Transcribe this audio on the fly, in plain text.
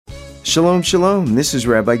Shalom, shalom. This is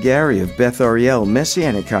Rabbi Gary of Beth Ariel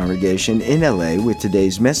Messianic Congregation in LA with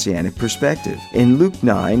today's Messianic perspective. In Luke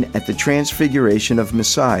 9, at the Transfiguration of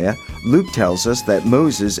Messiah, Luke tells us that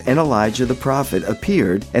Moses and Elijah the prophet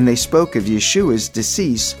appeared and they spoke of Yeshua's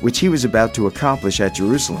decease, which he was about to accomplish at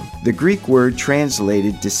Jerusalem. The Greek word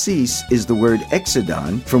translated decease is the word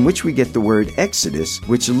exodon, from which we get the word exodus,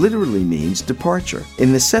 which literally means departure.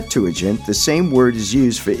 In the Septuagint, the same word is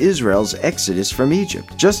used for Israel's exodus from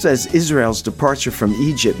Egypt. Just as Israel's departure from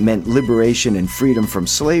Egypt meant liberation and freedom from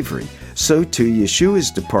slavery, so too Yeshua's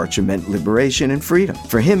departure meant liberation and freedom.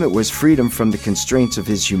 For him it was freedom from the constraints of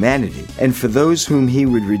his humanity, and for those whom he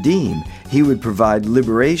would redeem, he would provide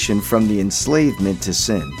liberation from the enslavement to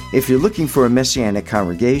sin. If you're looking for a Messianic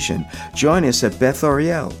congregation, join us at Beth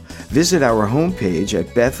Ariel. Visit our homepage at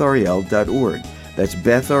bethariel.org. That's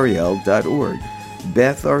bethariel.org.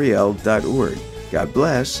 bethariel.org. God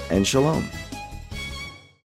bless and shalom.